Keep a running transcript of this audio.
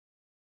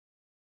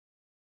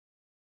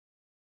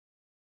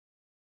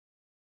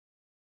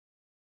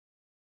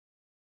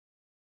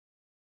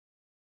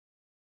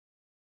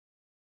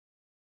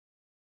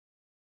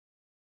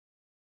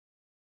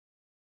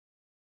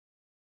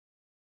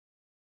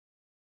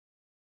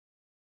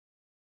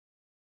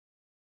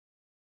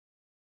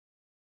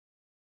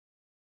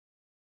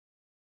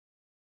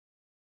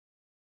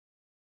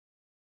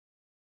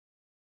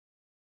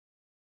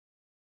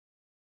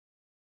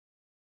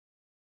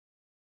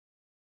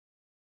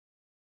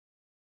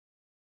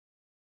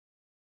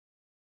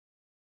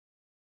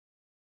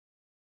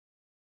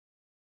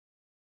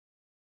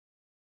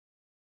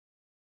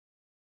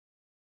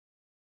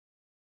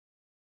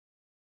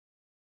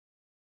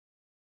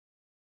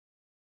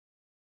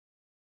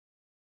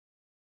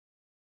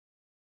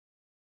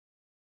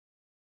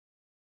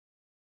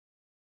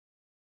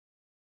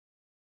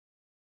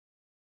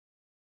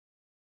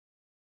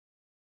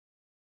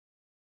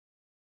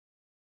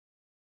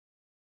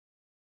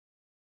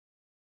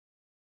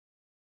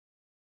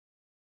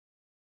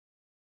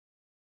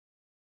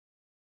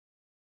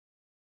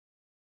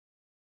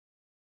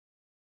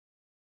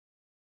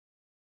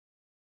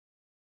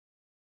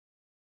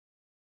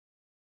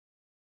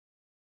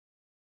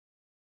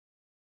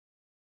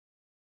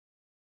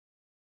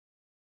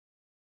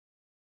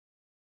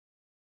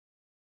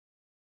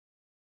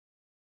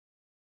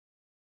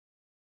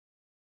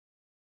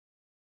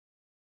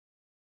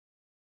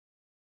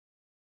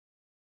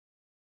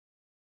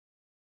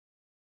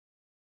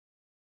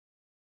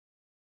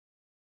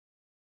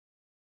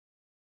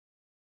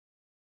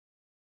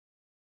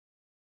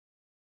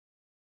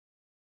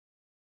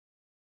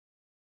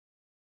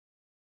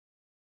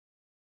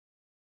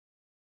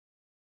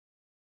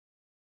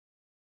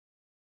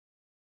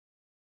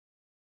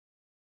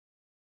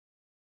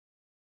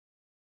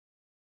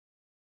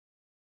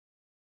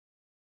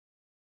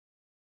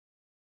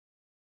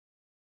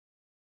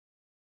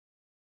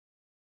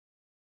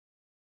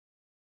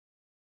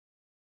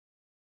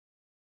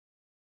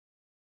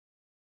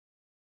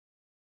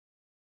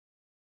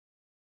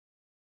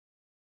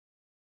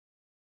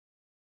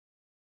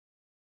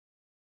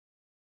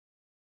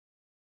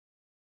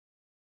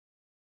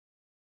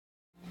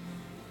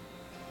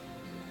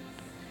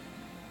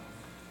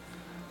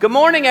Good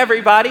morning,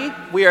 everybody.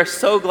 We are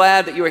so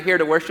glad that you are here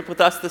to worship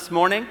with us this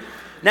morning.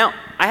 Now,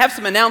 I have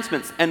some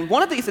announcements, and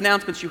one of these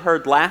announcements you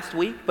heard last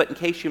week, but in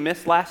case you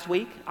missed last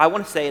week, I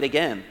want to say it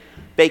again.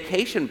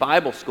 Vacation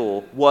Bible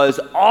School was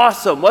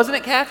awesome, wasn't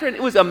it, Catherine?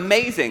 It was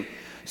amazing.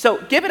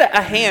 So give it a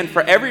hand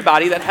for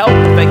everybody that helped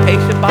with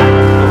Vacation Bible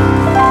School.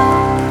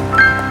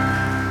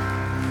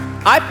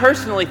 I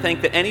personally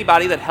think that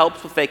anybody that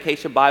helps with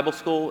Vacation Bible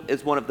School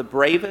is one of the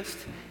bravest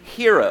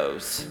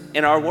heroes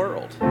in our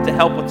world to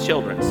help with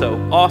children. So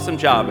awesome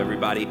job,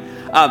 everybody.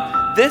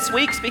 This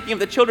week, speaking of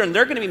the children,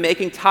 they're going to be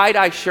making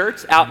tie-dye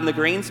shirts out in the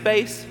green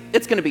space.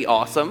 It's going to be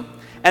awesome.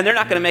 And they're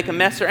not going to make a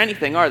mess or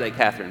anything, are they,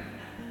 Catherine?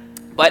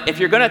 But if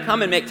you're going to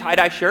come and make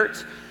tie-dye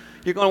shirts,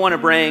 you're going to want to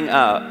bring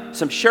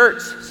some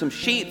shirts, some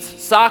sheets,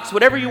 socks,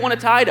 whatever you want to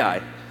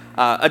tie-dye.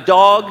 A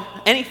dog,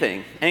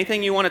 anything.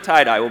 Anything you want to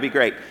tie-dye will be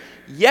great.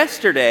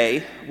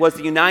 Yesterday was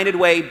the United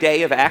Way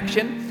Day of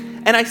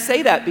Action, and I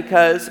say that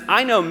because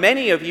I know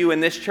many of you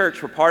in this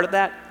church were part of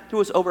that. There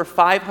was over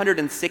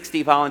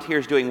 560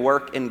 volunteers doing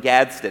work in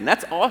Gadsden.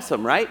 That's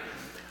awesome, right?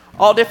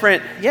 All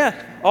different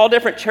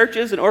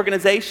churches and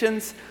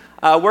organizations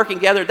working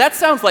together. That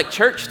sounds like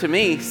church to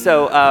me.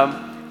 So,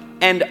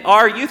 and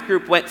our youth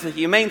group went to the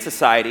Humane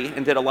Society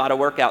and did a lot of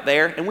work out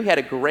there, and we had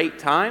a great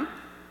time.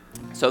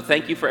 So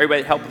thank you for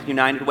everybody that helped with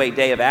United Way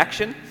Day of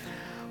Action.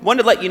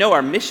 Wanted to let you know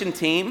our mission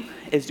team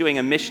is doing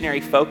a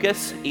missionary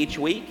focus each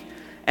week,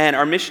 and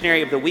our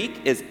missionary of the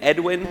week is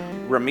Edwin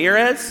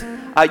Ramirez.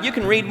 You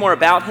can read more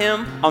about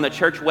him on the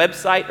church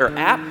website or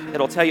app.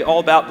 It'll tell you all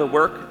about the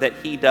work that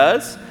he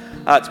does.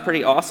 It's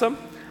pretty awesome.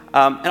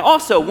 And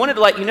also wanted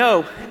to let you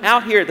know,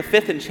 out here at the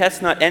 5th and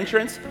Chestnut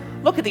entrance,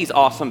 look at these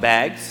awesome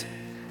bags.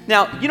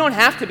 Now, you don't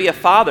have to be a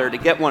father to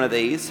get one of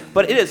these,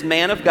 but it is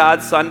Man of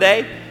God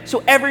Sunday,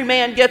 so every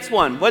man gets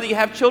one. Whether you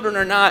have children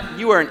or not,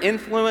 you are an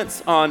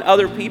influence on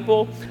other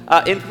people,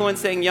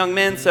 influencing young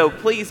men, so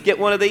please get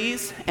one of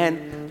these.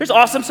 And there's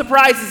awesome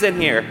surprises in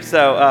here.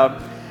 So,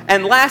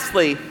 and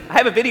lastly, I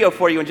have a video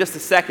for you in just a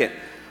second.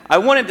 I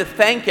wanted to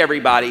thank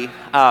everybody.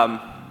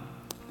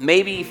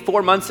 Maybe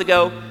 4 months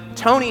ago,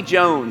 Tony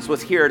Jones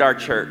was here at our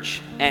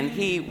church, and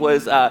he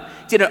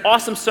did an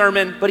awesome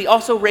sermon, but he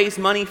also raised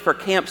money for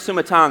Camp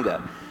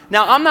Sumatanga.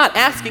 Now, I'm not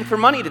asking for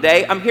money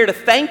today. I'm here to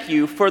thank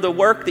you for the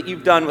work that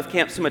you've done with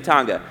Camp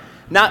Sumatanga.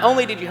 Not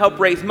only did you help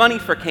raise money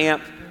for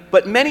camp,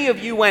 but many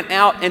of you went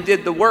out and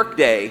did the work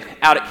day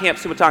out at Camp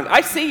Sumatanga.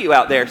 I see you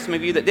out there, some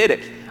of you that did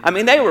it. I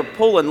mean, they were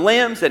pulling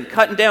limbs and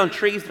cutting down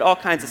trees and all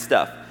kinds of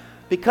stuff.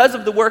 Because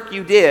of the work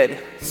you did,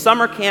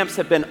 summer camps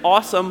have been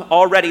awesome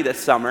already this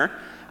summer.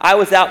 I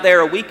was out there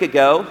a week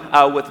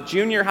ago with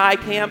junior high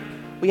camp.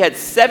 We had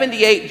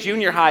 78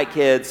 junior high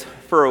kids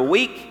for a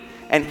week,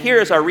 and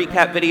here's our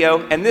recap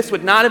video, and this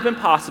would not have been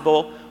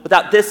possible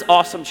without this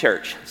awesome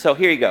church. So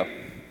here you go.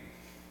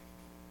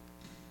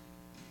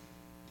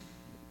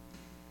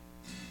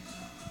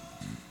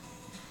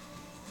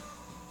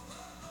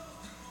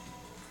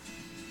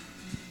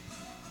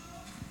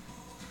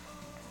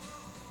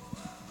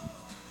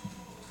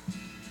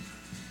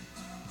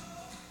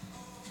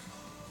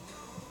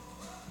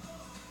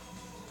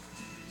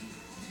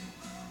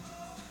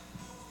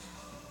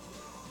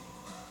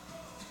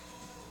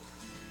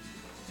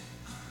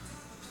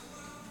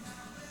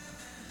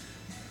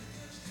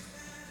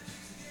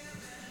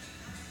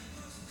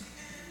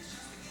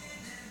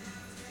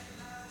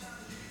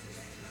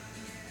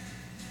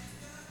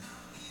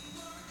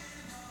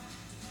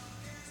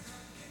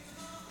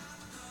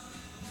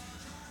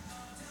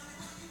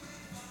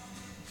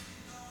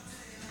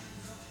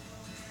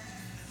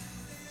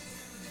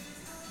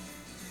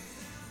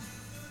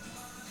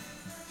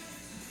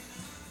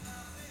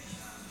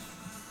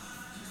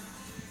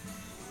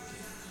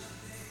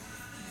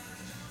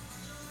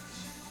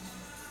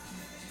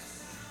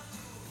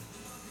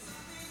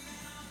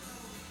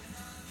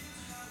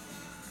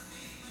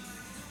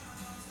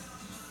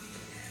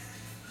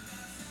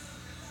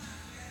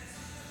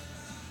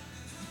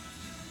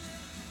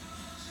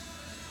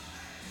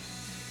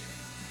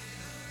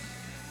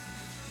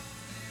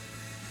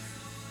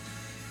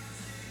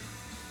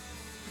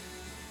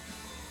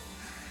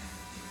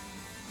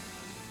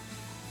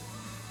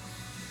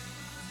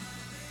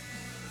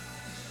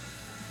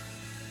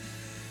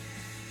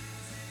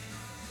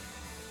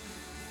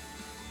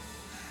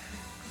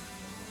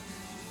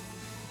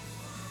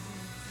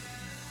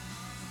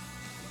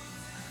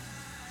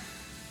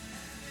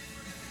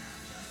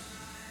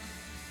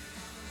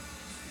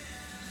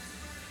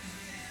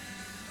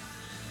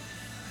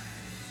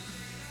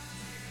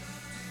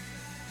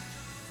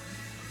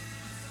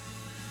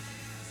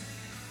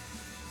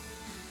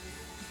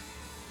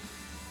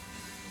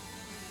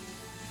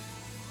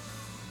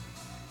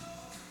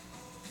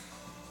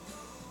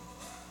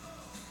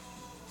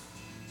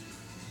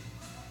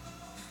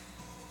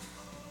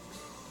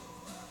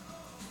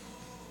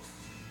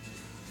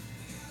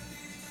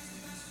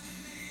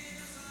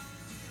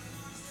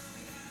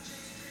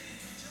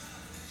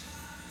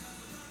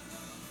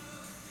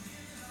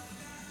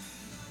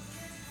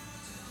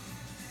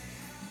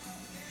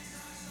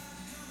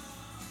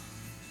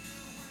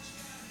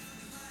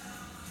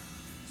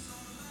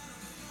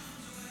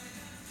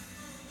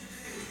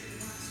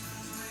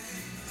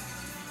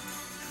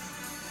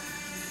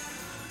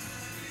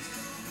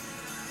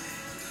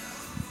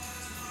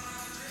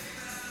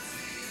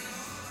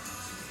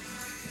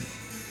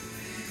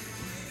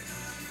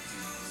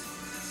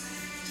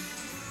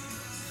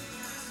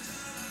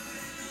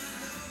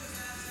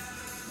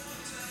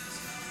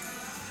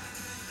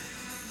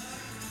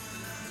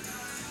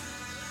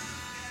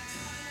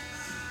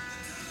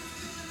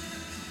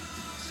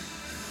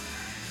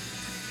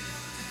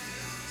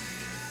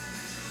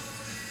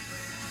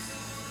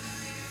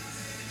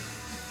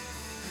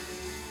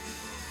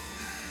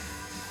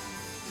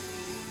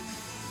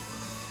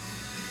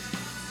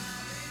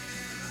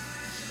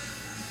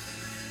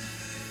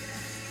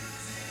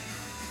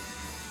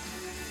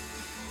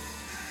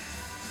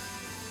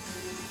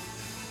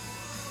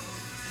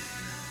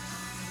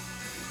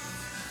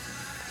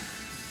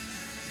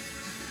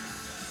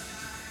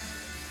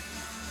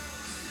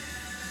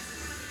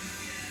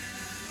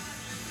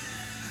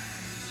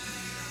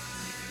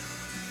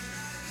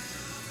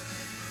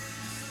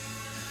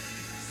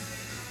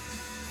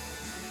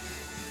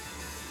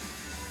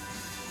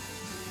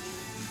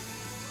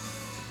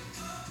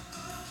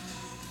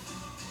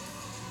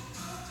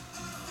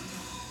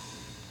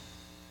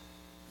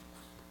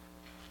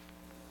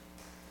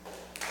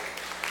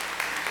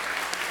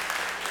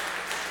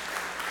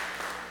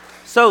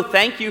 So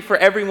thank you for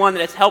everyone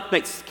that has helped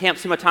make Camp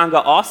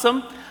Sumatanga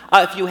awesome.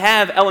 If you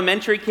have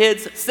elementary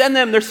kids, send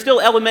them. There's still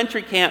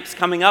elementary camps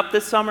coming up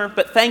this summer,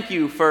 but thank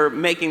you for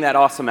making that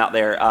awesome out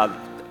there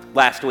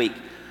last week.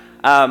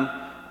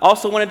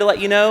 Also wanted to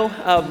let you know,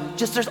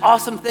 just there's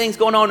awesome things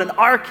going on in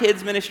our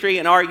kids' ministry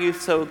and our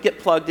youth, so get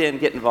plugged in,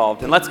 get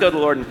involved. And let's go to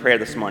the Lord in prayer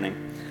this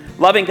morning.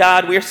 Loving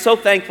God, we are so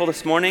thankful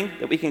this morning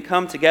that we can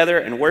come together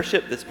and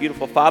worship this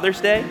beautiful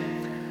Father's Day.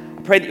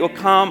 I pray that you'll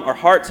calm our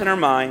hearts and our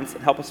minds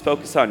and help us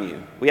focus on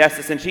you. We ask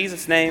this in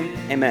Jesus' name,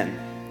 amen.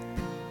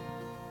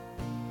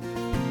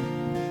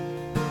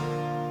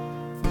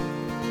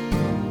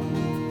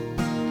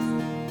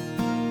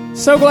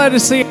 So glad to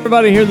see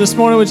everybody here this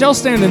morning. Would y'all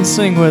stand and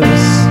sing with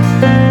us?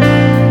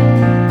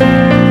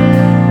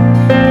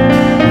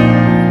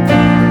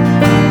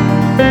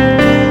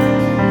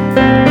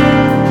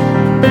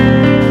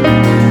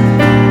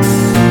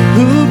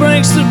 Who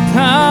breaks the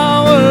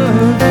power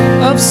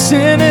of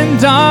sin and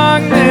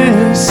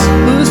darkness?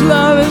 Whose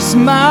love is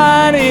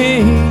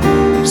mighty,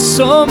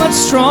 so much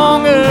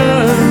stronger?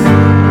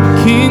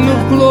 King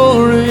of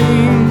glory,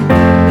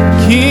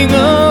 King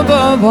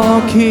above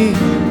all kings.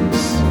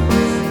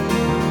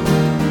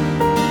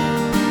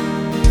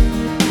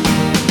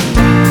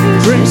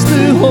 Breaks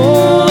the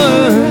whole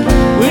earth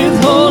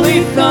with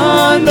holy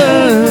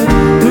thunder,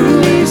 who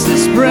leaves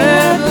us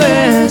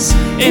breathless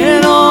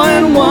in awe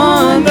and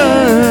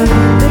wonder.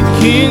 The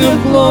King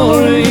of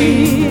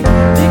glory,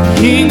 the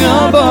King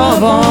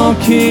above all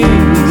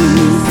kings.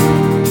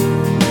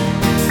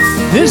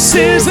 This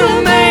is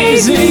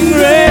amazing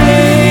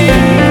grace.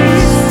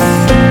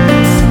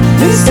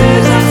 This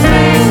is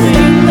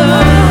unfailing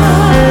love,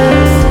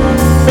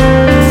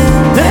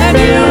 that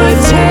you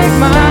would take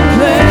my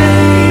place.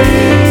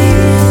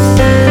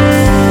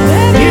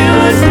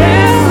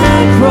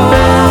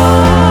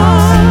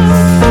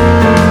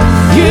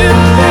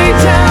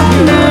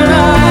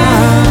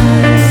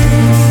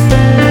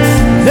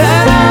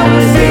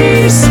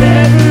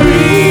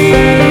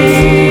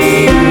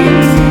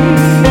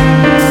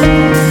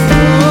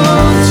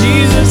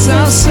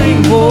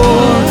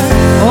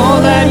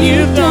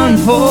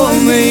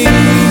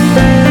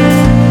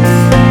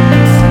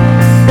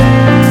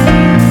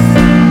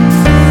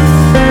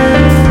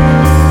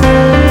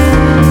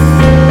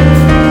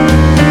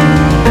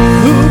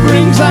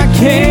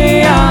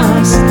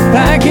 Chaos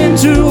back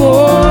into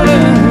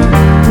order,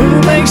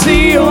 who makes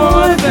the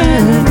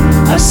orphan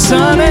a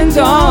son and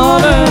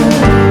daughter.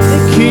 The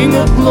King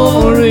of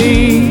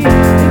glory,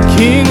 the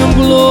King of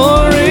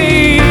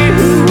glory,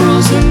 who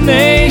rules the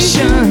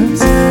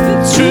nations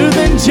with truth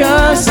and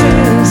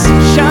justice,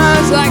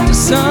 shines like the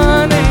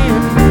sun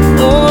in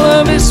all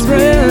of his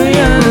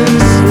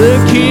brilliance. The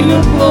King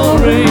of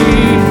glory,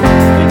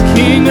 the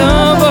King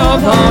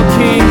above all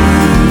kings.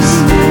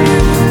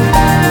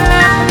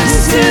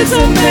 This is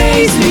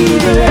amazing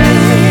grace.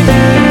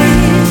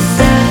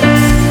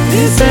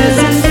 This is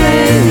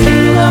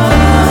unfailing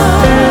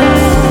love,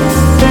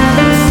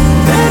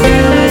 that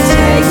you would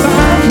take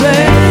my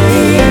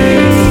place,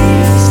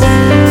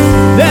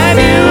 that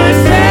you would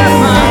bear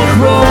my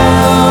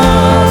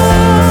cross.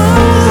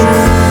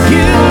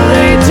 You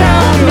laid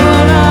down your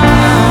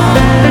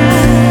life,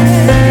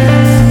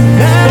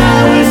 that I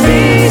would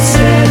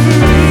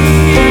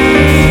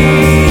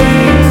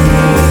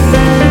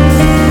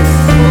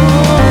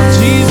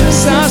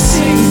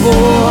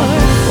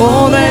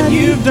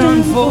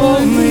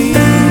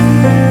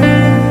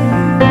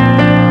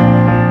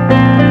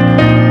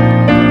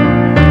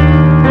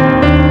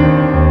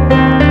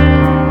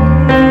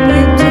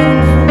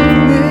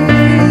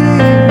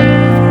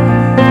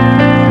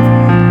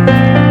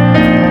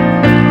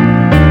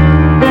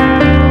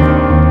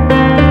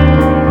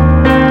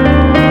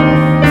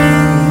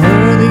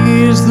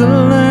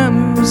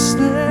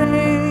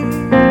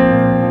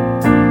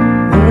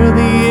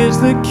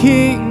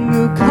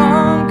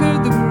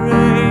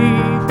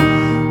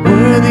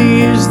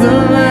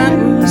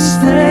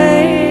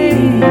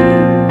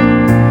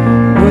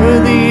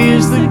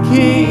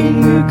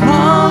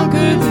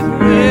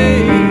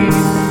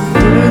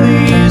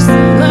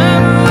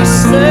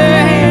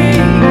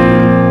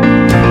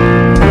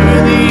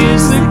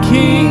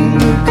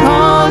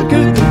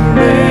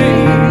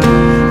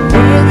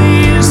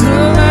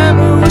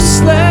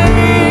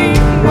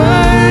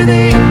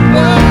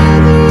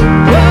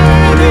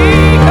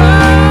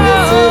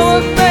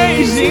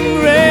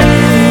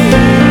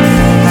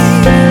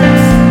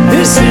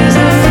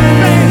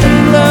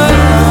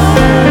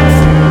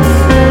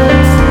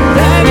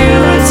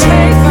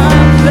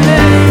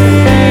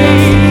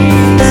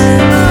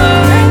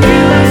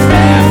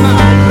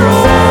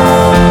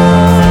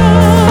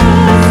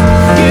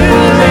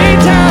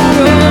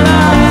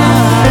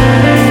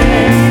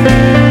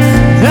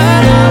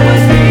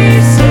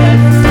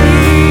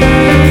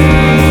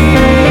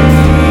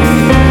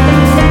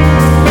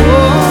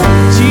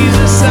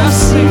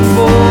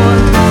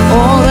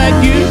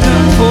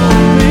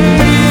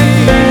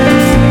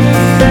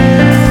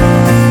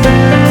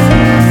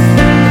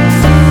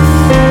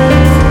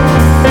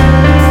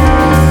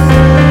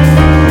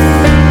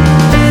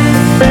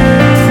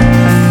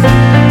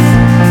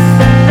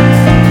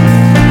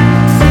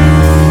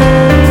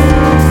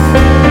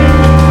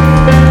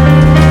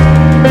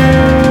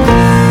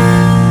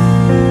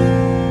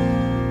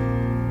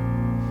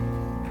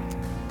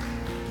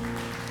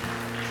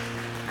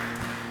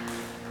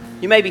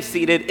may be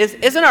seated.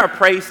 Isn't our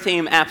praise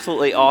team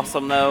absolutely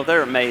awesome, though?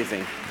 They're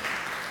amazing.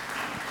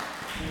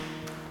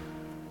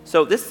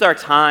 So this is our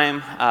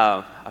time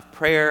of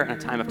prayer and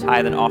a time of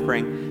tithe and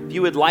offering. If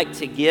you would like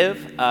to give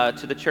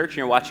to the church and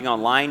you're watching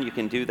online, you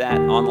can do that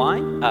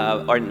online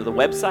or on the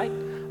website.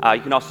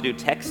 You can also do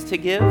text to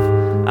give.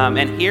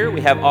 And here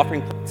we have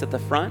offering plates at the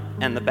front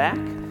and the back.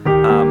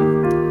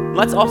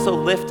 Let's also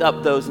lift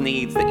up those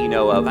needs that you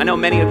know of. I know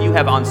many of you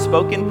have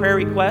unspoken prayer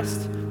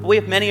requests. But we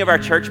have many of our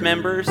church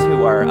members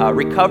who are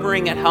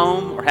recovering at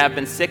home or have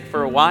been sick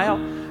for a while.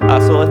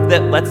 So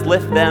let's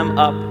lift them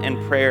up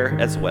in prayer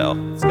as well.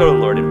 Let's go to the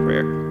Lord in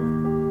prayer.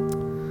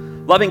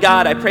 Loving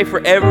God, I pray for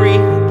every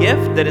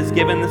gift that is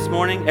given this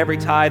morning, every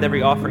tithe,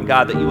 every offering,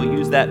 God, that you will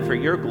use that for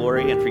your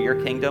glory and for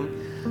your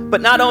kingdom.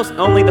 But not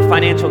only the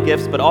financial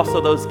gifts, but also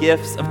those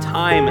gifts of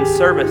time and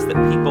service that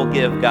people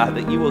give, God,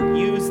 that you will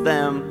use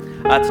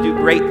them to do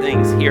great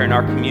things here in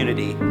our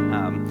community.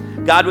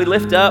 God, we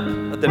lift up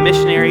the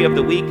missionary of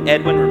the week,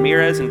 Edwin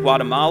Ramirez in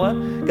Guatemala.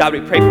 God, we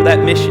pray for that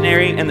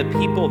missionary and the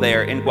people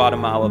there in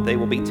Guatemala. They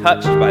will be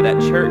touched by that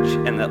church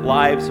and that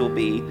lives will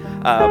be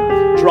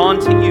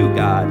drawn to you,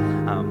 God.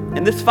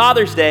 And this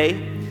Father's Day,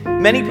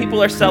 many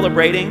people are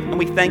celebrating, and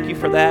we thank you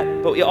for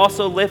that. But we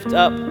also lift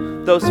up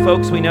those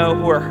folks we know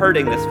who are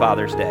hurting this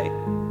Father's Day.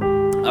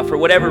 For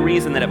whatever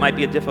reason that it might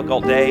be a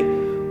difficult day,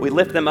 we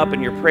lift them up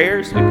in your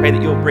prayers. We pray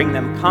that you'll bring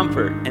them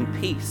comfort and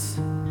peace.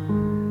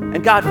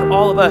 And God, for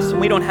all of us,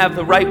 when we don't have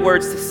the right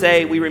words to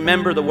say, we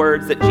remember the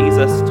words that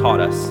Jesus taught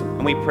us.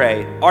 And we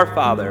pray, Our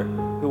Father,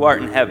 who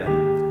art in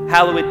heaven,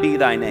 hallowed be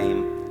thy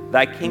name.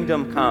 Thy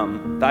kingdom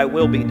come, thy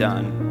will be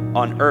done,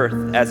 on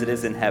earth as it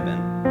is in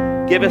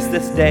heaven. Give us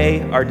this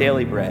day our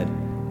daily bread,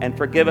 and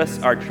forgive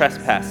us our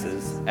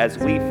trespasses, as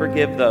we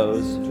forgive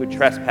those who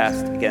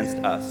trespass against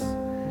us.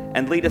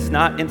 And lead us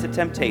not into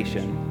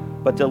temptation,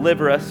 but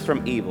deliver us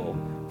from evil.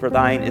 For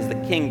thine is the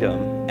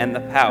kingdom, and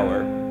the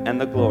power, and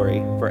the glory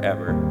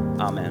forever.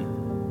 Amen.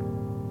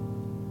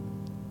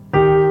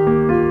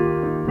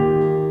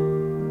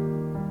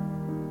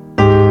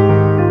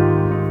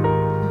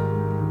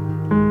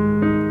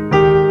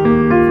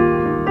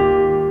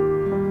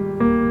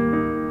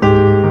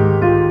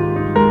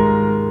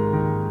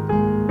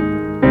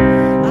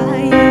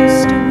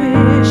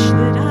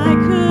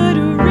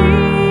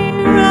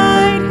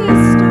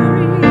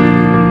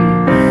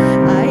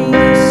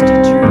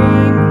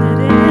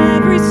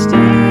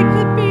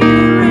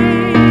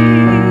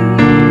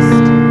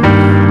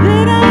 There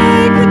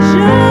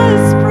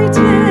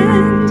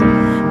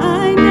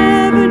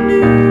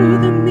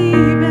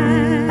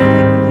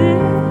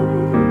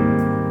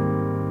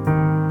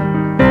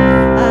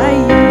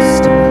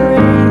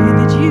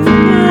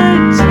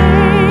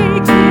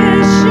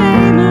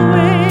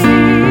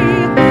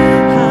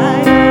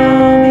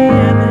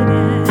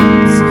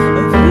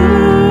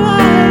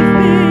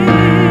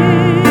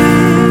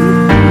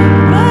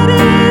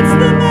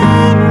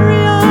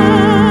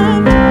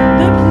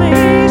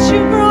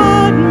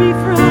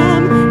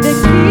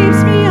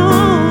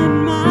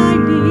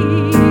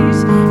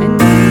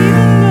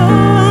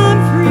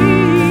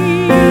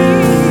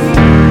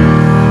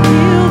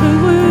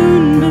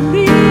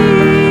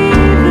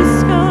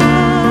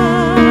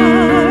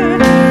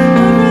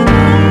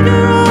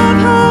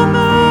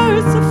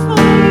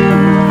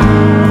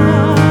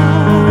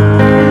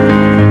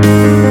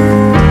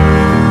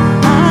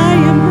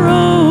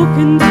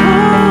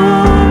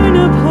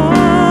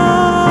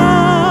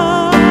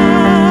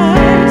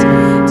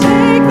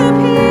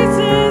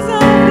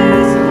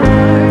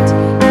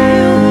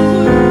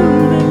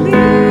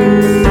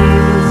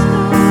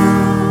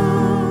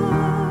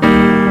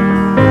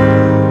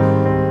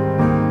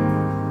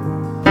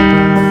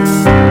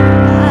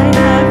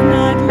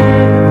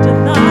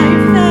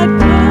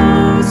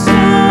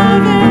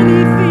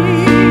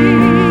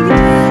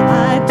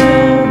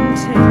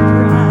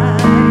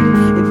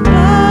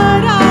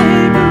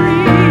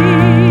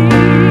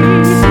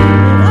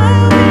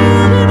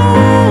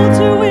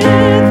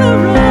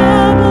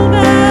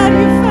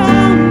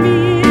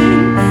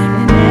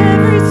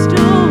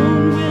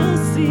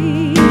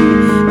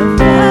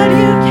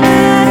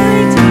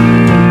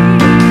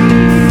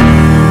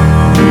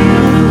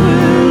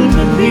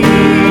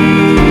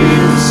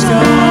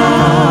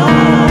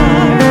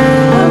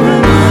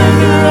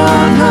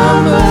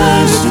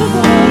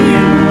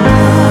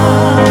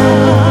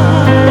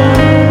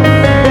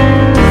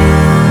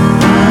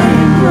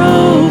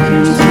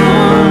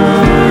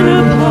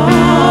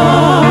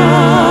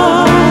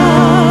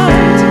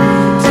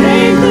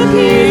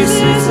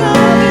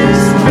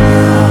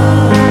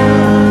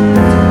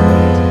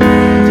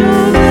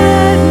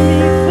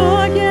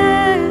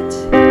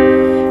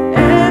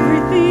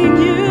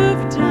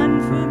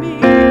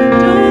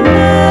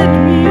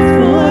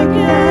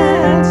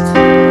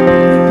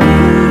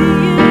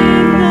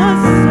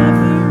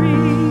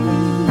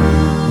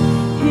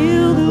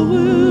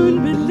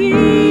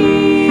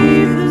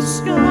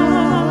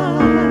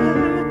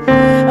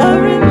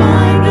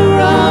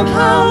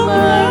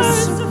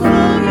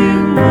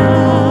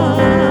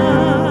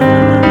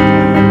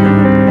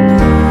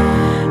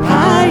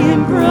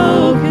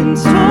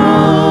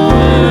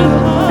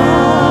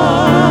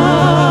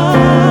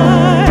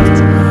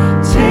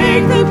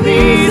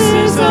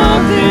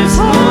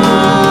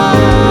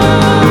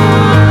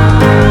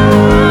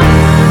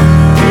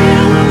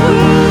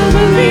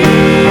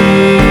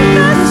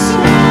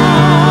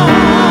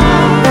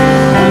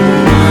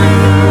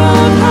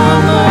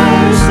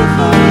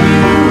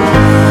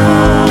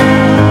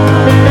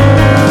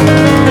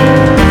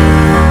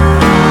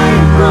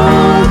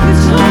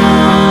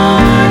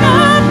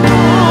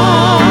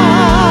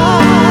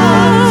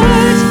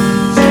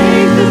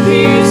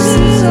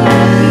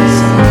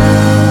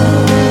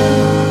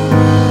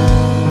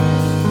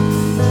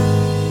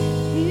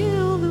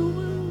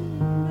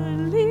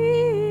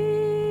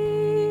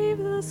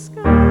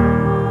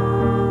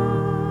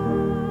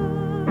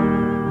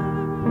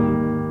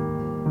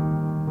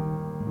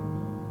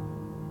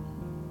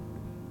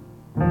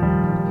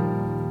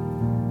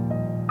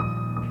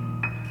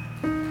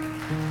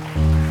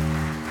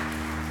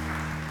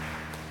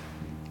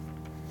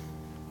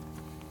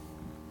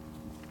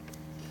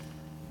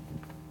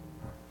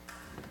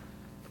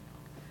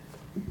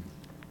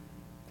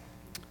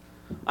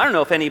I don't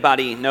know if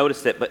anybody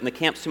noticed it, but in the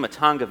Camp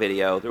Sumatanga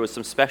video, there was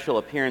some special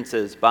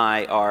appearances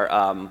by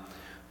our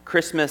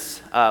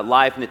Christmas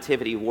live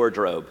nativity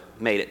wardrobe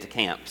made it to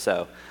camp.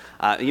 So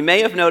you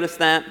may have noticed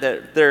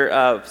that there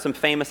are some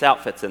famous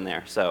outfits in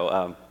there.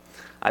 So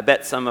I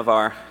bet some of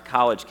our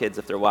college kids,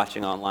 if they're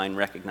watching online,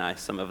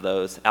 recognize some of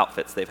those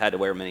outfits they've had to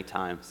wear many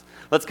times.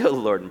 Let's go to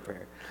the Lord in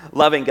prayer.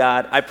 Loving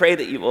God, I pray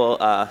that you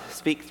will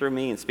speak through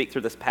me and speak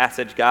through this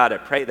passage. God, I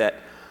pray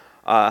that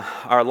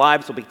our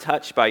lives will be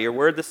touched by your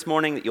word this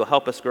morning, that you'll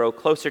help us grow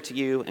closer to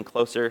you and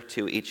closer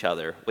to each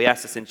other. We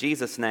ask this in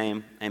Jesus'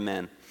 name,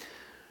 amen.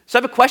 So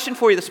I have a question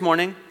for you this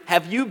morning.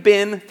 Have you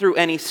been through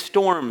any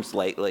storms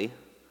lately?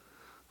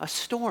 A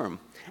storm.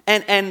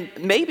 And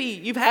maybe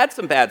you've had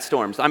some bad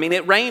storms. I mean,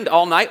 it rained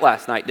all night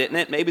last night, didn't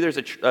it? Maybe there's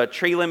a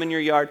tree limb in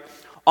your yard.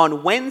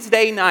 On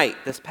Wednesday night,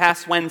 this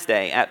past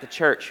Wednesday at the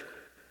church,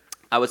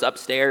 I was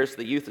upstairs.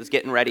 The youth was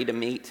getting ready to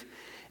meet.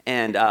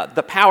 And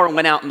the power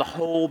went out in the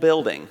whole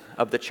building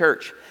of the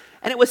church.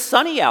 And it was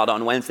sunny out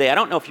on Wednesday. I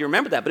don't know if you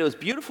remember that, but it was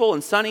beautiful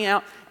and sunny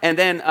out. And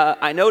then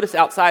I noticed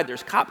outside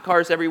there's cop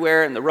cars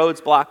everywhere and the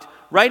road's blocked.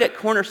 Right at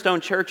Cornerstone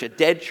Church, a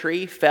dead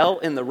tree fell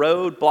in the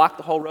road, blocked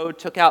the whole road,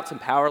 took out some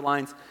power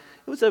lines.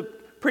 It was a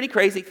pretty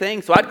crazy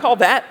thing. So I'd call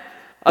that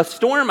a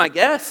storm, I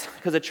guess,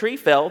 because a tree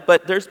fell.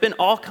 But there's been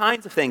all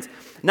kinds of things.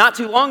 Not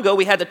too long ago,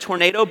 we had the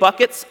tornado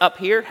buckets up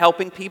here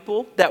helping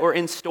people that were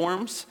in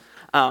storms.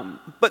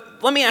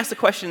 But let me ask the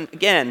question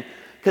again,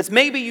 because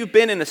maybe you've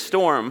been in a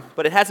storm,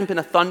 but it hasn't been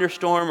a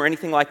thunderstorm or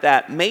anything like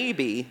that.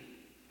 Maybe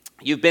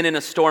you've been in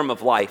a storm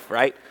of life,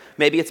 right?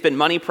 Maybe it's been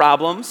money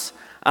problems.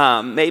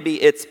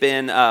 Maybe it's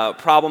been a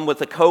problem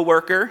with a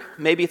coworker.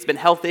 Maybe it's been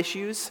health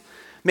issues.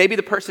 Maybe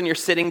the person you're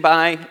sitting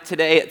by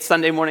today at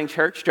Sunday morning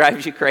church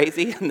drives you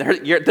crazy, and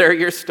they're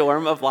your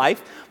storm of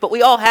life. But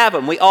we all have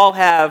them. We all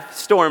have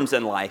storms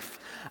in life.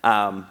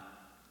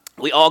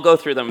 We all go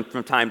through them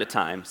from time to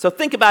time. So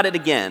think about it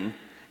again.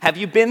 Have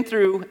you been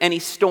through any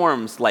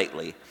storms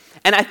lately?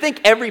 And I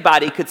think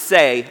everybody could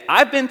say,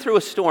 I've been through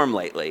a storm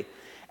lately.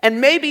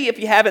 And maybe if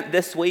you haven't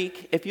this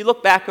week, if you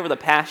look back over the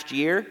past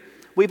year,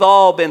 we've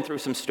all been through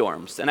some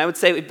storms. And I would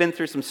say we've been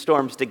through some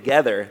storms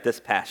together this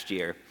past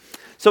year.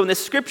 So in the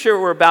scripture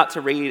we're about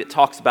to read, it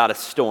talks about a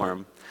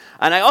storm.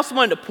 And I also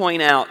wanted to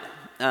point out,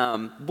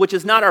 which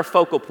is not our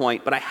focal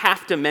point, but I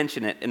have to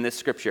mention it in this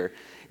scripture,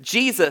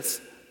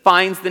 Jesus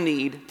finds the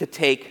need to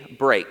take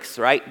breaks,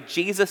 right?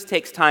 Jesus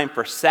takes time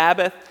for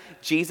Sabbath.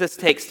 Jesus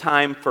takes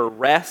time for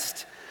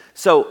rest.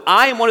 So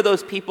I am one of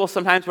those people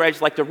sometimes where I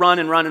just like to run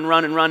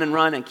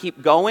and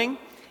keep going.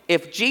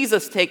 If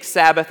Jesus takes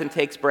Sabbath and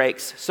takes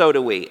breaks, so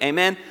do we.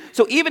 Amen?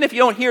 So even if you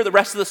don't hear the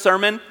rest of the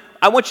sermon,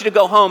 I want you to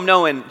go home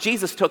knowing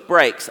Jesus took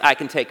breaks. I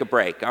can take a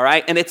break, all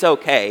right? And it's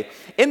okay.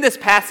 In this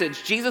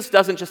passage, Jesus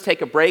doesn't just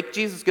take a break.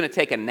 Jesus is going to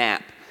take a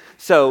nap.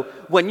 So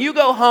when you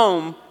go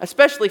home,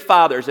 especially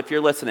fathers, if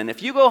you're listening,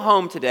 if you go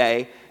home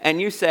today and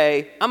you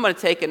say, I'm going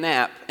to take a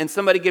nap, and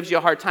somebody gives you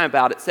a hard time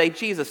about it, say,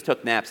 Jesus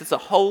took naps. It's a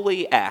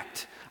holy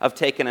act of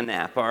taking a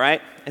nap, all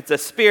right? It's a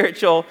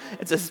spiritual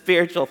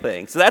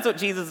thing. So that's what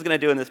Jesus is going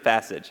to do in this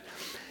passage.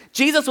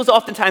 Jesus was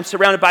oftentimes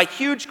surrounded by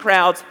huge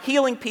crowds,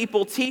 healing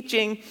people,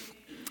 teaching,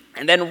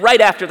 and then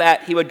right after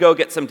that, he would go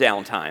get some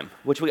downtime,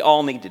 which we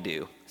all need to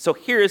do. So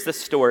here is the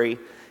story.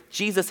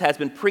 Jesus has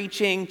been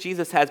preaching,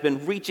 Jesus has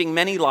been reaching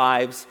many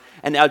lives,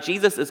 and now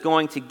Jesus is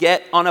going to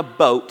get on a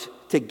boat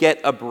to get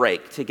a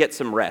break, to get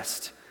some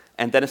rest,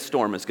 and then a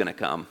storm is going to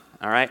come,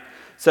 all right?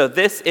 So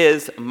this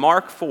is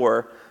Mark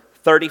 4,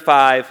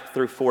 35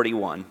 through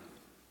 41.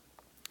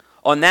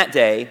 On that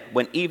day,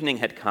 when evening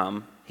had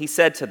come, he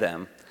said to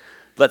them,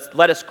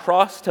 let us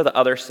cross to the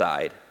other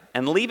side.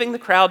 And leaving the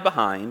crowd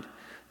behind,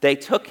 they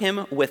took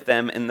him with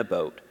them in the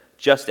boat,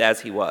 just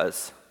as he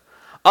was.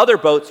 Other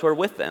boats were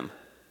with them.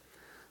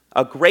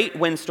 A great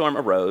windstorm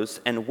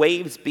arose, and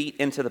waves beat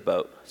into the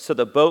boat, so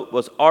the boat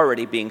was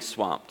already being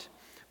swamped.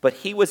 But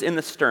he was in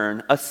the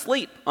stern,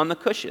 asleep on the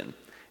cushion.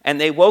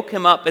 And they woke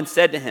him up and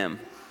said to him,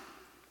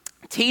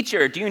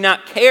 Teacher, do you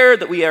not care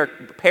that we are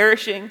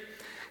perishing?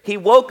 He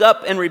woke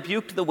up and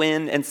rebuked the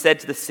wind and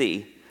said to the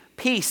sea,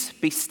 Peace,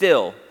 be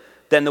still.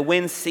 Then the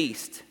wind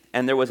ceased,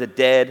 and there was a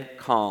dead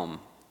calm.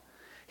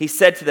 He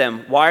said to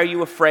them, Why are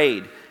you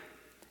afraid?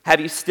 Have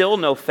you still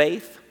no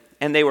faith?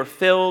 And they were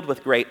filled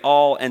with great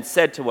awe and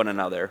said to one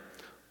another,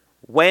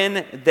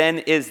 When then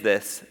is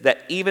this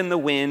that even the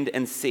wind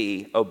and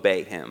sea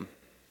obey him?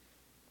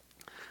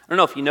 I don't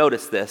know if you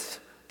noticed this.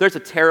 There's a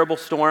terrible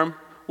storm.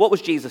 What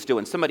was Jesus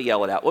doing? Somebody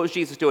yell it out. What was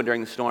Jesus doing during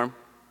the storm?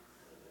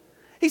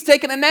 He's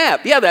taking a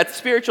nap. Yeah, that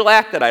spiritual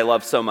act that I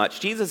love so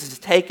much. Jesus is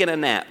taking a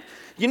nap.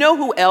 You know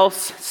who else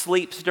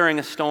sleeps during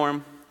a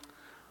storm?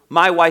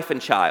 My wife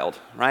and child,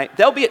 right?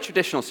 They'll be at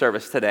traditional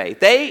service today.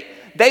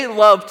 They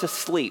love to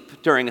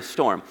sleep during a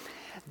storm.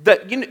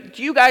 Do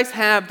you guys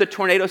have the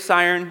tornado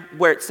siren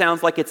where it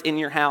sounds like it's in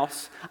your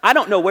house? I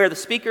don't know where the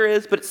speaker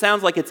is, but it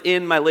sounds like it's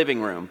in my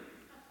living room.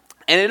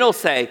 And it'll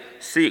say,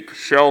 Seek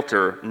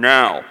shelter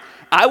now.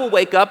 I will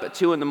wake up at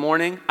 2 in the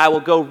morning. I will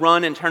go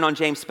run and turn on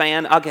James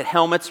Spann. I'll get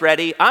helmets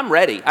ready. I'm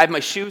ready. I have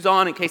my shoes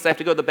on in case I have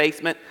to go to the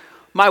basement.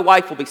 My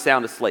wife will be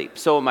sound asleep,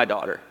 so will my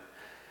daughter.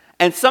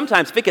 And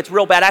sometimes if it gets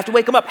real bad, I have to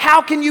wake them up.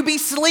 How can you be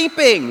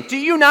sleeping? Do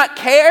you not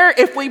care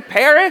if we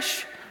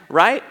perish?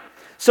 Right?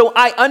 So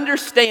I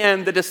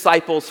understand the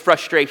disciples'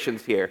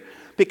 frustrations here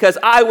because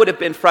I would have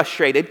been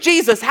frustrated.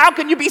 Jesus, how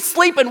can you be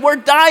sleeping? We're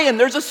dying.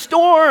 There's a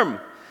storm.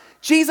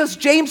 Jesus,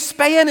 James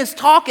Spann is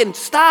talking.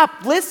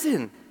 Stop,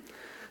 listen.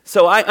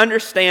 So I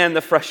understand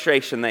the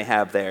frustration they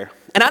have there.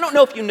 And I don't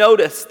know if you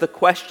noticed the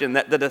question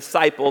that the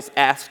disciples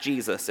asked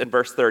Jesus in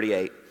verse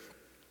 38.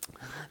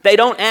 They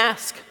don't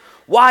ask,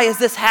 why is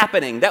this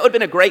happening? That would have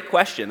been a great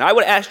question. I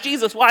would have asked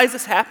Jesus, why is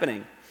this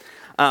happening?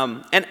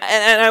 And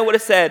I would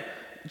have said,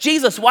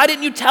 Jesus, why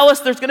didn't you tell us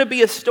there's going to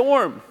be a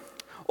storm?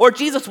 Or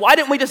Jesus, why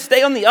didn't we just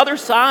stay on the other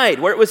side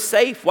where it was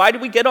safe? Why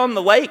did we get on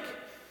the lake?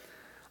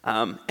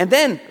 And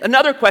then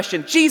another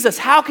question, Jesus,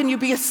 how can you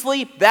be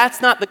asleep?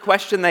 That's not the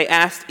question they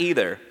asked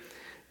either.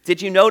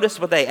 Did you notice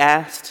what they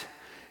asked?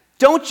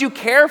 Don't you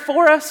care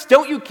for us?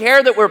 Don't you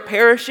care that we're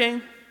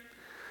perishing?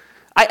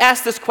 I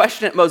asked this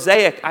question at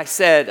Mosaic. I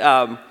said,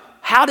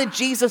 how did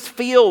Jesus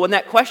feel when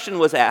that question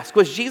was asked?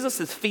 Was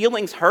Jesus'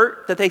 feelings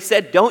hurt that they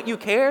said, don't you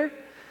care?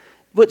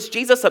 Was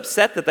Jesus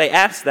upset that they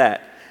asked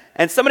that?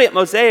 And somebody at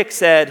Mosaic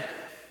said,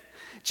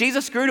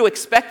 Jesus grew to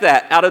expect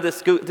that out of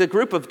the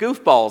group of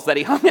goofballs that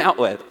he hung out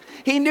with.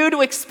 He knew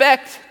to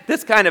expect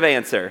this kind of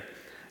answer.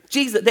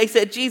 They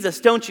said, Jesus,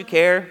 don't you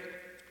care?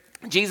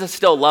 Jesus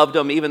still loved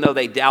them even though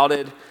they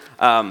doubted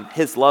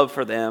his love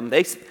for them.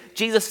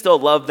 Jesus still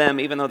loved them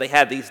even though they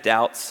had these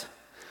doubts.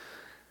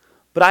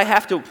 But I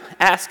have to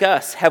ask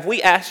us, have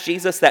we asked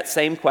Jesus that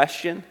same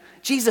question?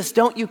 Jesus,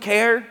 don't you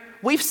care?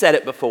 We've said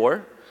it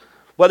before.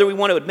 Whether we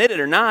want to admit it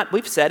or not,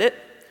 we've said it.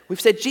 We've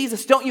said,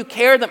 Jesus, don't you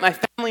care that my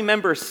family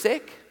member is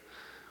sick?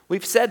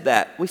 We've said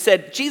that. We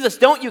said, Jesus,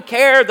 don't you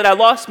care that I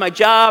lost my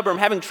job or I'm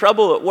having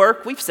trouble at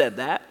work? We've said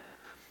that.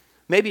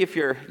 Maybe if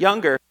you're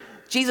younger,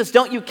 Jesus,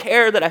 don't you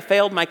care that I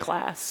failed my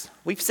class?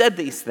 We've said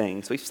these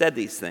things. We've said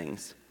these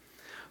things.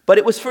 But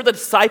it was for the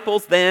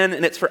disciples then,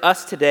 and it's for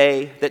us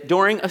today, that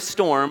during a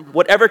storm,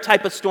 whatever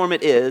type of storm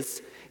it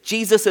is,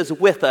 Jesus is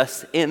with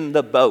us in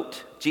the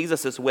boat.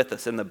 Jesus is with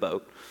us in the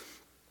boat.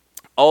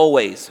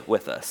 Always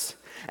with us.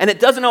 And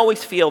it doesn't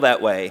always feel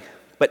that way,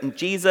 but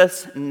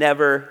Jesus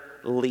never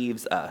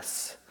leaves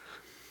us.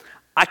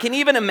 I can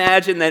even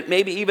imagine that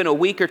maybe even a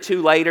week or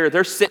two later,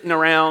 they're sitting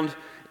around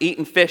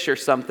eating fish or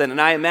something, and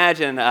I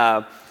imagine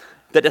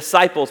the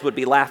disciples would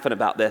be laughing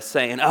about this,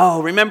 saying,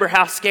 oh, remember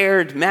how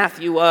scared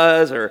Matthew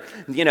was, or,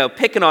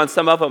 picking on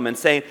some of them and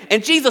saying,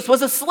 and Jesus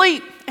was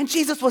asleep,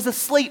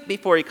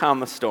 before he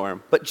calmed the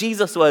storm, but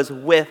Jesus was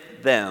with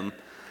them.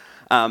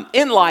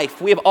 In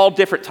life, we have all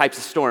different types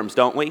of storms,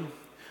 don't we?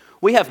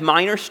 We have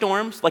minor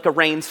storms, like a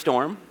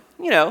rainstorm,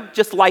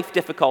 just life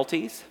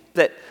difficulties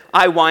that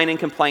I whine and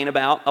complain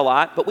about a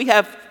lot, but we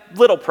have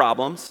little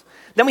problems.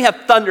 Then we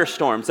have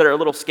thunderstorms that are a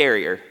little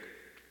scarier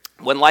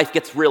when life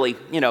gets really,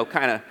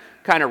 kind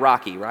of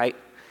rocky, right?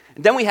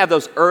 And then we have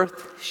those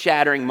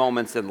earth-shattering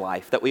moments in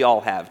life that we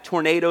all have,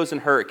 tornadoes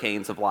and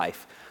hurricanes of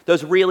life,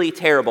 those really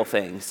terrible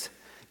things.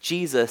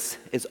 Jesus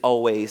is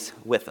always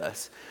with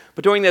us.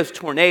 But during those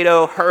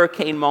tornado,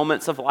 hurricane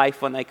moments of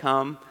life when they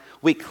come,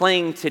 we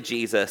cling to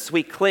Jesus.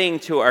 We cling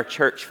to our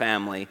church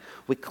family.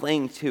 We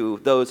cling to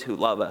those who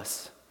love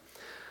us.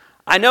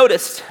 I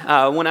noticed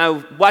when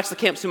I watched the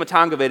Camp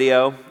Sumatanga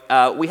video,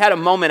 we had a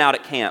moment out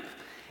at camp.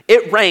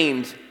 It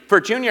rained for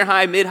junior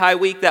high, mid-high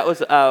week. That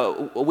was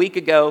a week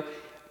ago.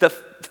 The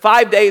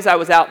 5 days I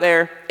was out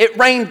there, it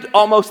rained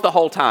almost the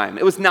whole time.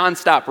 It was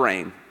nonstop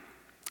rain.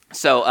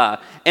 So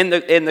in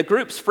the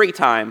group's free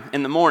time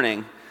in the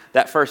morning,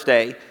 that first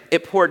day,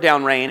 it poured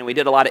down rain, and we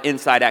did a lot of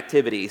inside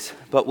activities.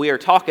 But we were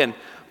talking,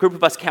 a group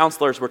of us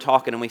counselors were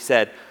talking, and we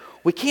said,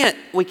 we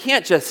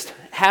can't just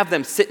have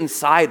them sit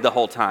inside the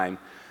whole time.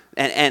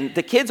 And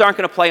the kids aren't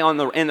going to play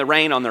in the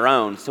rain on their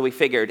own. So we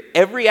figured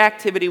every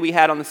activity we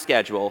had on the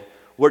schedule,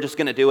 we're just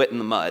going to do it in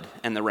the mud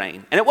and the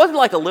rain. And it wasn't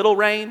like a little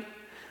rain.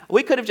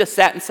 We could have just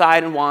sat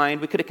inside and whined.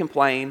 We could have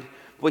complained.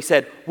 We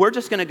said, we're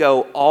just going to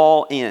go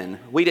all in.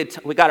 We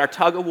got our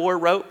tug-of-war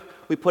rope.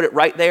 We put it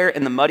right there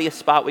in the muddiest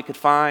spot we could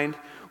find.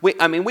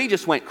 We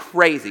just went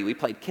crazy. We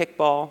played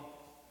kickball.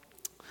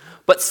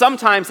 But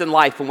sometimes in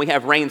life, when we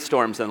have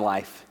rainstorms in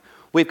life,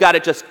 we've got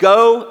to just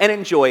go and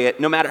enjoy it,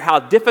 no matter how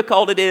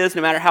difficult it is,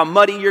 no matter how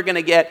muddy you're going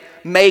to get,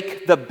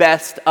 make the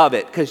best of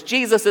it. Because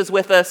Jesus is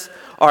with us,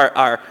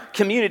 our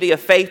community of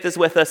faith is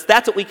with us.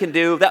 That's what we can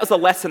do. That was a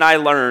lesson I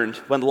learned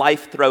when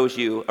life throws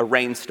you a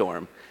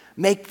rainstorm.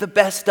 Make the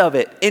best of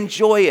it.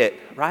 Enjoy it,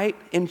 right?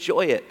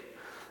 Enjoy it.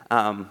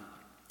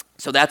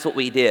 So that's what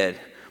we did.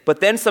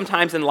 But then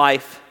sometimes in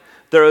life,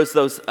 there's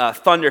those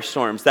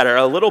thunderstorms that are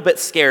a little bit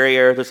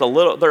scarier.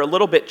 They're a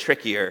little bit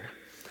trickier.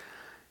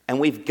 And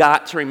we've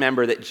got to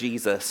remember that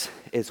Jesus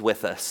is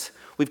with us.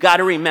 We've got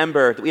to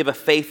remember that we have a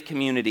faith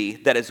community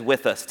that is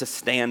with us to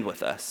stand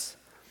with us.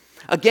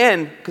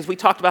 Again, because we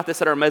talked about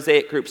this at our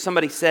Mosaic group,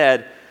 somebody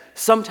said,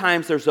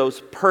 sometimes there's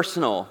those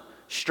personal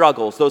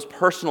struggles, those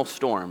personal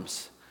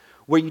storms,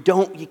 where you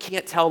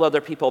can't tell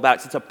other people about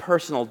it. It's a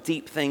personal,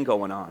 deep thing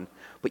going on.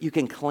 But you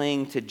can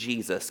cling to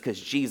Jesus because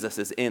Jesus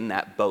is in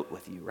that boat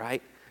with you,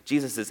 right?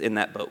 Jesus is in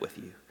that boat with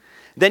you.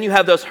 Then you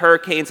have those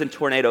hurricanes and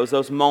tornadoes,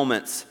 those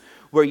moments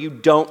where you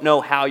don't know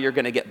how you're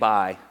going to get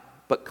by,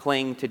 but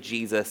cling to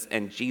Jesus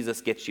and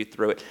Jesus gets you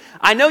through it.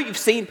 I know you've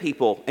seen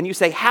people and you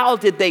say, how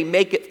did they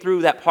make it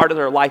through that part of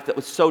their life that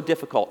was so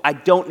difficult? I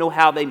don't know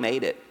how they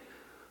made it,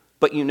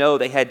 but you know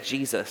they had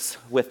Jesus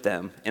with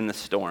them in the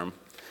storm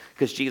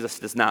because Jesus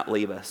does not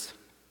leave us.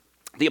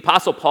 The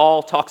Apostle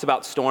Paul talks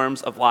about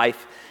storms of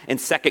life in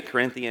 2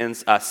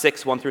 Corinthians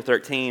 6, 1 through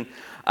 13.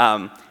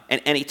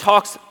 And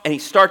he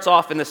starts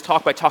off in this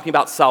talk by talking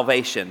about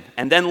salvation.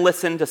 And then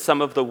listen to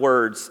some of the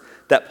words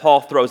that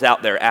Paul throws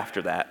out there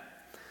after that.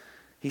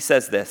 He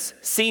says this,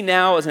 "See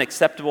now is an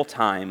acceptable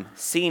time.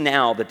 See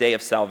now the day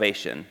of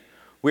salvation.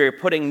 We are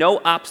putting no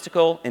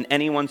obstacle in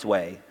anyone's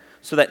way,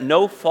 so that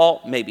no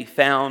fault may be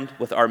found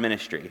with our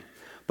ministry.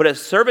 But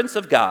as servants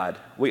of God,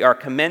 we are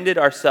commended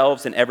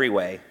ourselves in every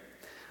way."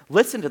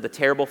 Listen to the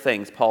terrible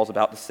things Paul's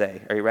about to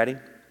say. Are you ready?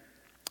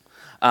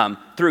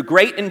 "Through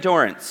great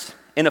endurance,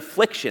 in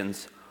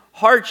afflictions,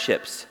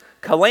 hardships,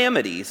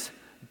 calamities,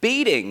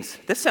 beatings,"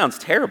 this sounds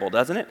terrible,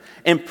 doesn't it?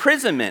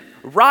 "Imprisonment,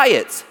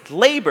 riots,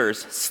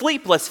 labors,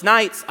 sleepless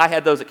nights," I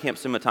had those at Camp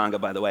Sumatanga,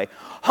 by the way,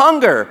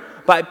 "hunger,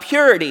 by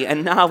purity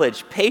and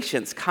knowledge,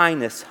 patience,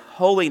 kindness,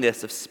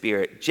 holiness of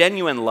spirit,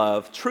 genuine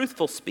love,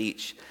 truthful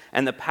speech,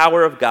 and the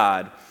power of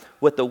God,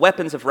 with the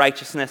weapons of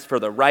righteousness for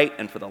the right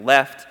and for the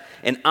left,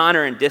 in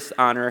honor and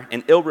dishonor,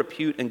 in ill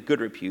repute and good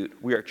repute,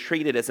 we are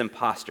treated as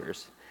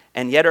impostors,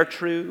 and yet are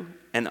true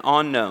and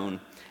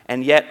unknown,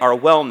 and yet are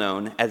well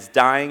known, as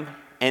dying,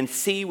 and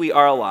see we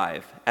are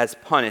alive, as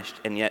punished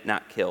and yet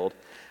not killed,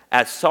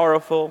 as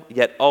sorrowful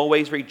yet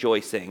always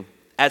rejoicing,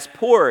 as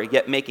poor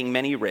yet making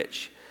many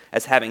rich,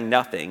 as having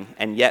nothing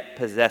and yet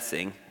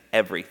possessing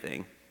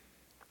everything."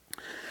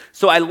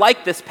 So I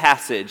like this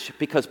passage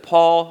because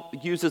Paul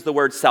uses the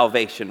word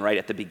salvation right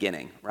at the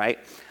beginning, right?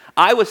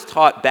 I was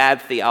taught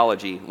bad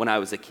theology when I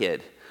was a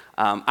kid.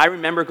 I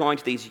remember going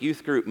to these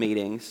youth group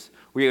meetings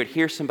where you would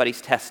hear somebody's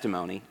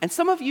testimony. And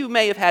some of you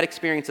may have had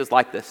experiences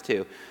like this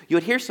too. You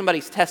would hear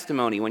somebody's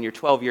testimony when you're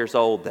 12 years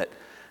old that,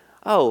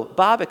 oh,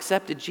 Bob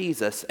accepted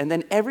Jesus and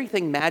then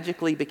everything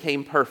magically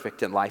became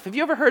perfect in life. Have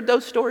you ever heard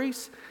those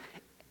stories?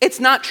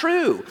 It's not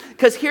true,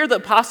 because here the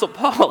Apostle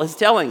Paul is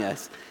telling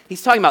us,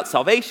 he's talking about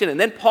salvation, and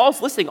then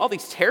Paul's listing all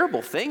these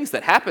terrible things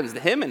that happens to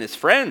him and his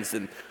friends,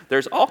 and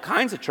there's all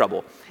kinds of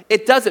trouble.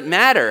 It doesn't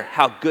matter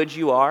how good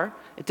you are.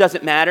 It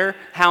doesn't matter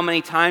how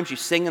many times you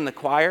sing in the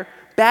choir.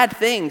 Bad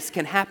things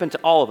can happen to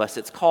all of us.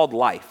 It's called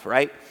life,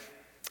 right?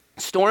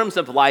 Storms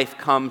of life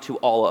come to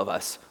all of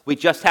us. We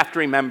just have to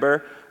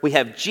remember we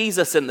have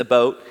Jesus in the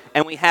boat,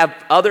 and we have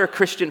other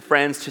Christian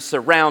friends to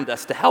surround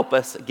us to help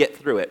us get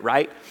through it,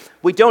 right?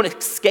 We don't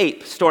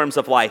escape storms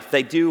of life.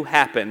 They do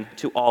happen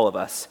to all of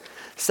us.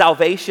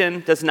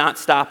 Salvation does not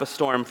stop a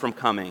storm from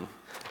coming,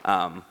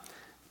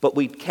 but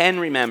we can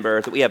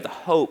remember that we have the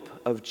hope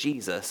of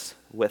Jesus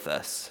with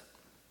us.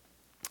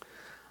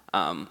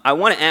 I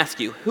want to ask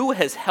you, who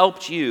has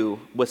helped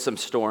you with some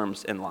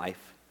storms in life?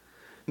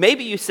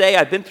 Maybe you say,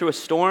 I've been through a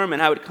storm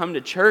and I would come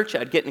to church,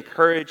 I'd get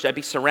encouraged, I'd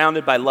be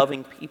surrounded by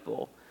loving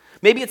people.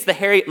 Maybe it's the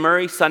Harriet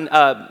Murray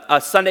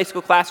Sunday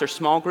school class or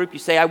small group. You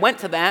say, I went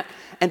to that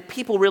and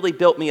people really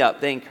built me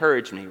up. They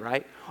encouraged me,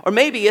 right? Or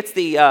maybe it's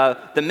the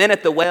men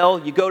at the well.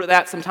 You go to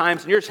that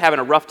sometimes and you're just having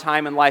a rough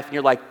time in life and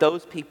you're like,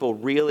 those people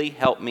really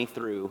helped me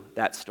through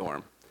that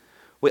storm.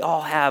 We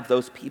all have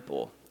those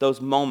people, those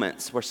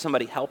moments where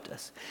somebody helped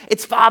us.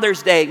 It's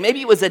Father's Day.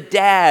 Maybe it was a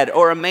dad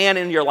or a man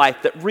in your life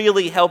that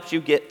really helped you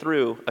get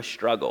through a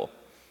struggle.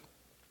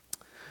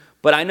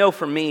 But I know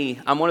for me,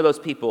 I'm one of those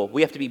people,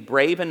 we have to be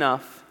brave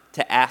enough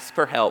to ask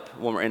for help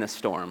when we're in a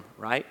storm,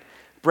 right?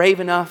 Brave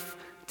enough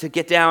to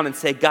get down and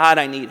say, God,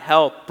 I need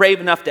help.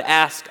 Brave enough to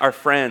ask our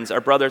friends,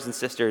 our brothers and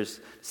sisters,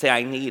 say,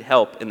 I need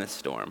help in this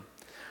storm.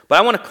 But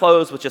I want to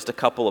close with just a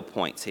couple of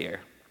points here.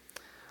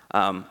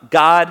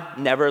 God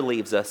never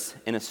leaves us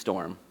in a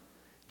storm.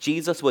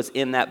 Jesus was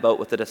in that boat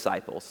with the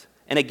disciples.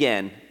 And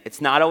again, it's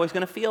not always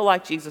going to feel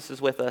like Jesus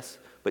is with us,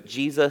 but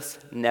Jesus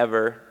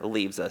never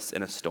leaves us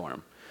in a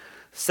storm.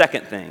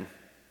 Second thing,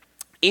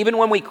 even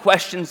when we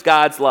question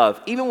God's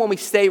love, even when we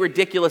say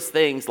ridiculous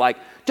things like,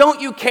 don't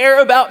you care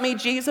about me,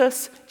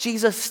 Jesus?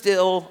 Jesus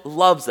still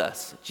loves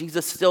us.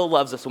 Jesus still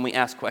loves us when we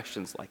ask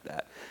questions like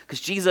that. Because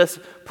Jesus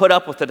put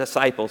up with the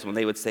disciples when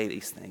they would say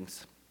these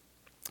things.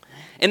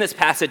 In this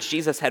passage,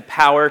 Jesus had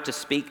power to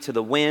speak to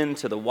the wind,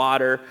 to the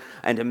water,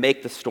 and to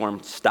make the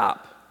storm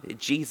stop.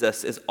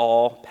 Jesus is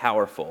all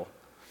powerful.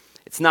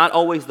 It's not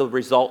always the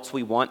results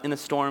we want in a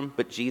storm,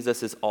 but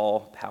Jesus is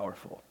all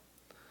powerful.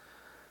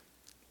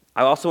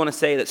 I also want to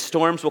say that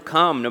storms will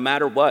come no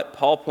matter what.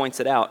 Paul points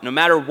it out. No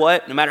matter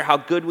what, no matter how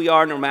good we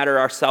are, no matter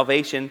our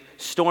salvation,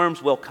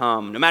 storms will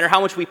come. No matter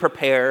how much we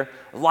prepare,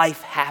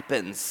 life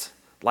happens.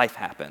 Life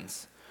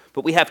happens.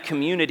 But we have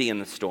community in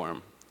the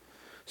storm.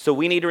 So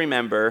we need to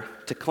remember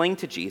to cling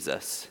to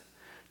Jesus,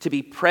 to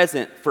be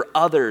present for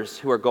others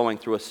who are going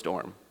through a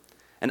storm,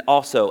 and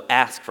also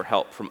ask for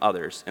help from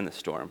others in the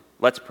storm.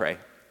 Let's pray.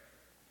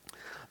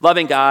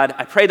 Loving God,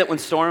 I pray that when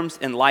storms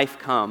in life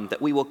come,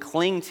 that we will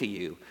cling to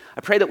you.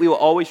 I pray that we will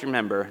always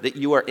remember that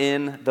you are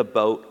in the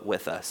boat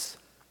with us.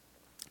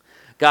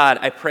 God,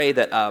 I pray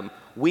that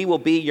we will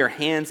be your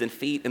hands and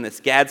feet in this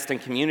Gadsden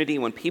community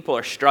when people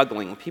are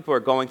struggling, when people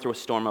are going through a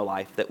storm of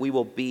life, that we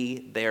will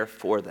be there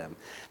for them,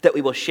 that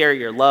we will share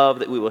your love,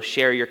 that we will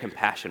share your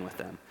compassion with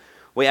them.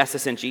 We ask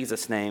this in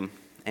Jesus' name.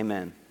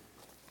 Amen.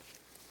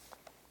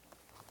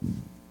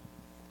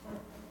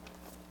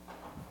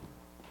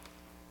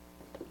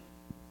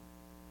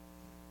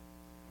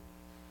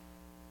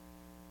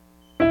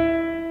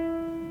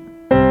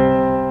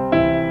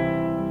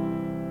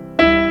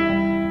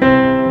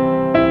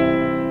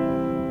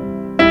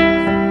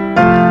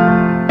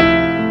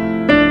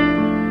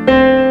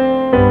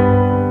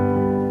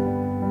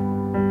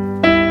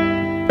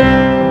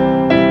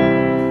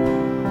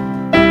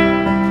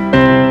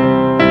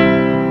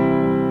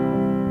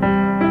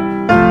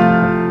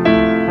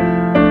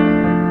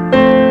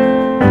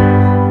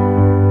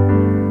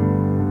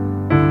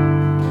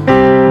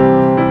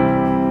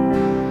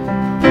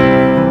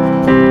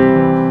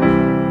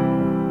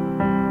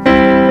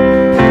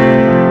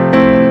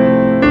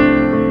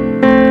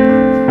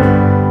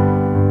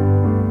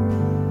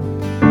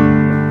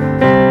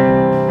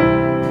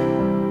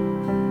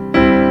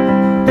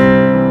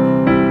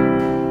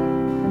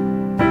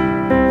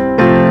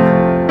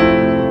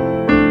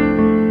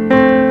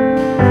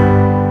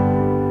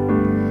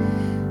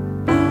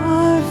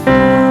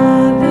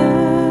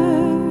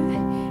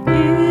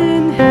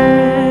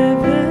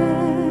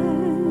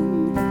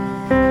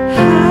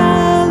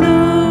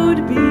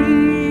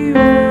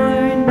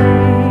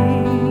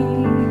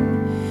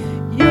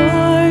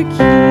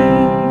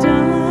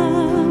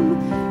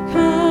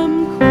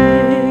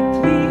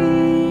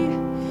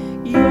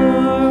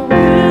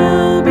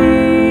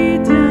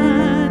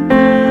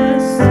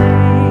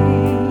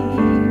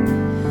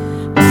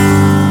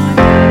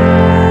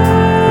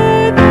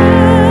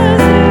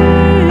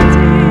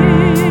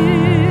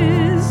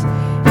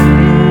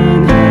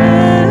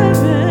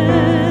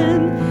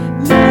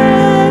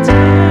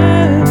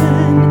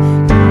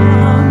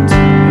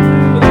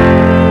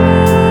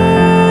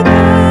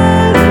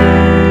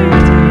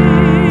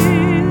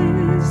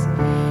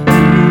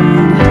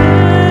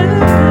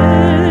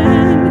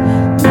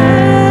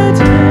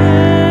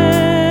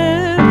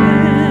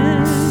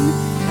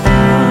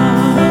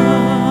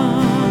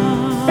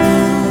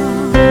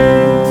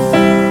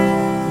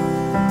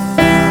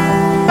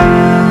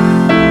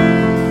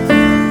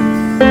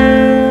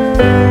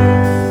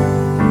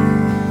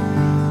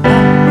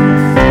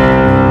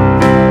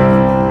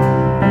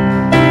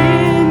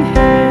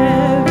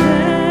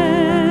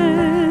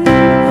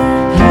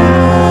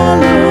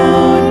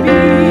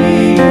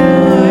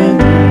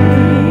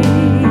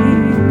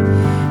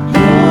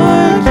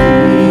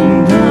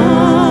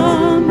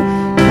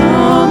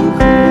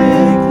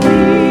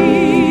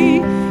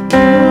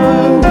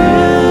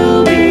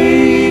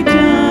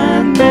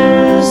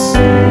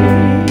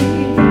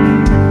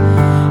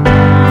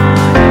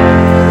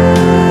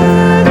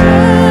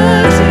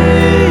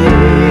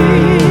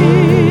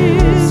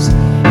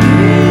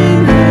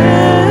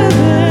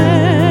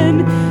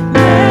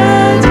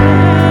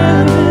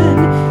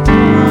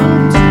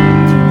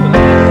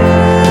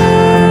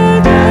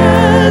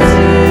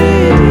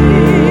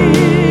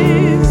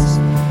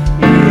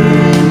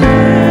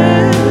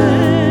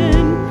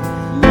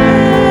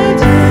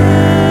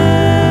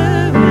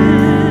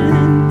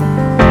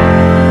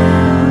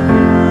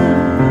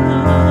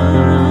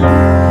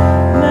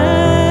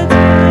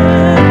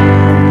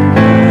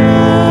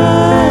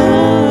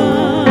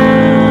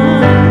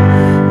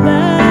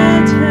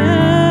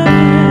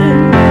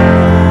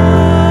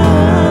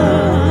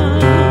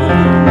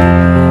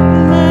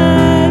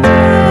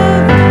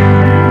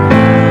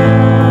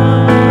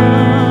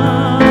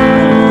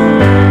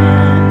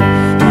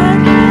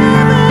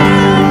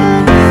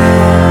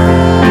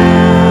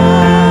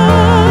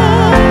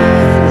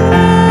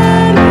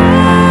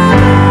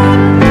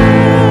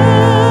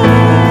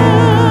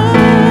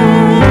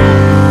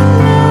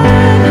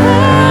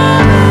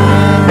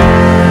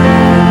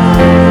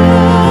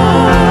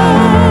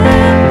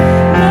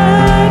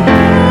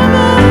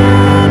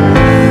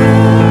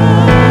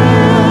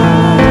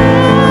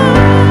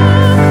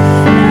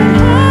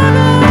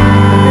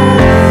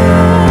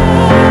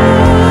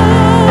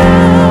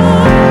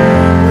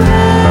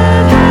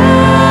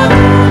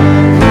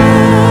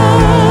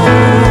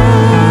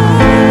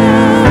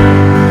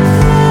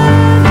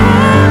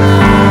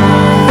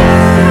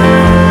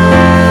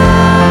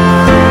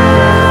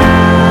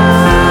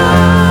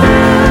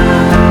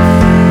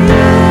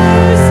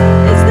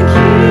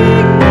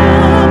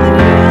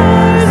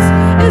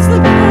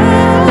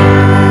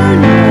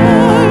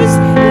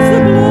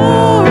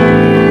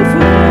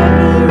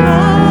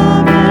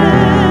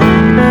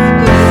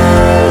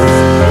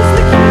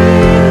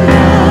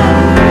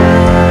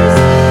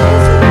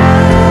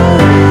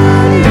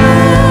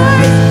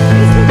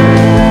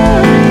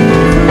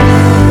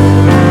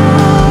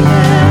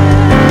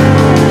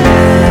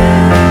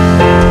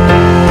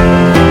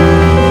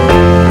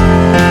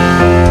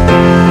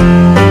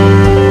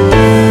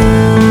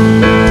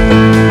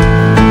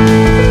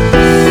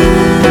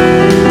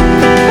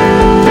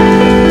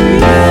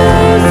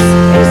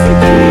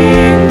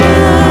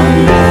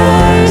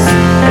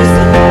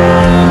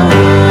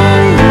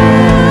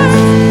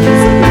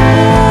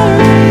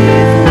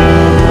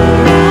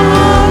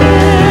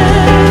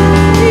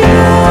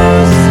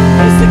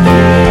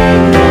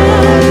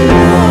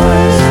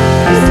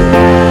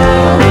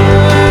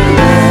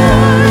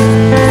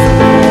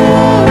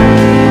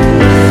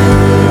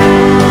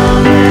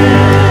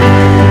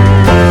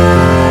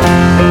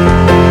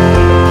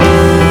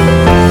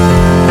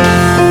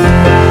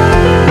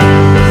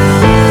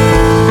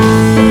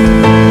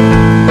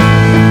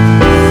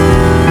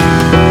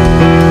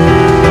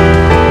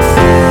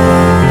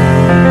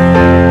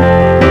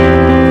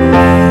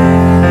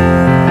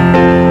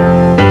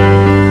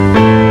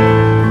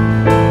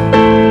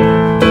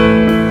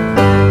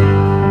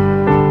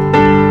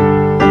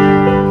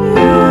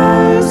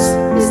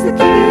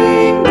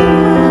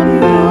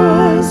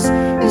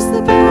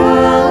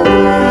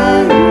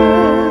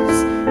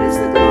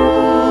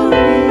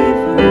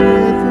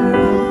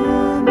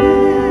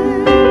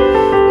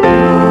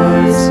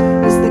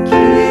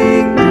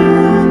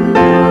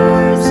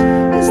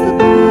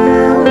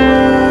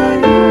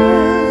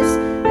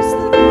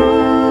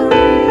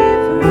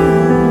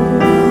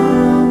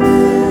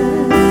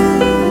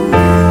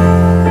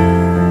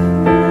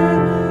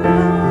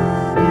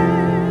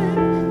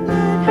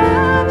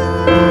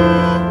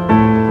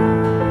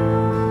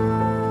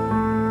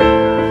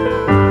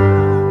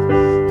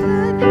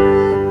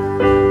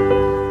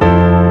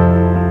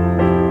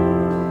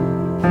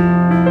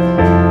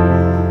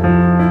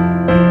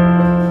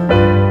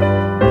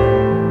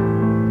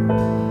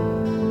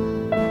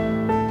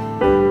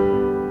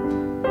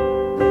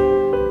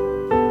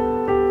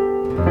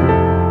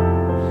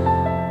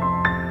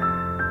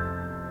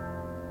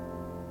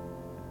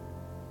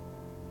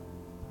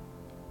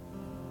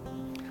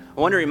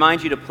 I want to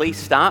remind you to please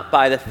stop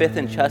by the 5th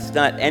and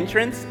Chestnut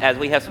entrance as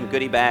we have some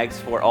goodie bags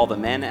for all the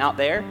men out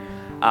there.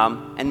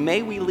 And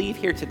may we leave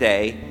here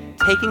today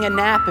taking a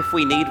nap if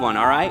we need one,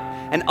 all right?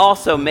 And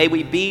also, may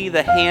we be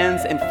the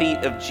hands and feet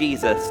of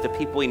Jesus to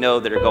people we know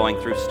that are going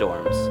through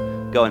storms.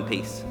 Go in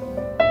peace.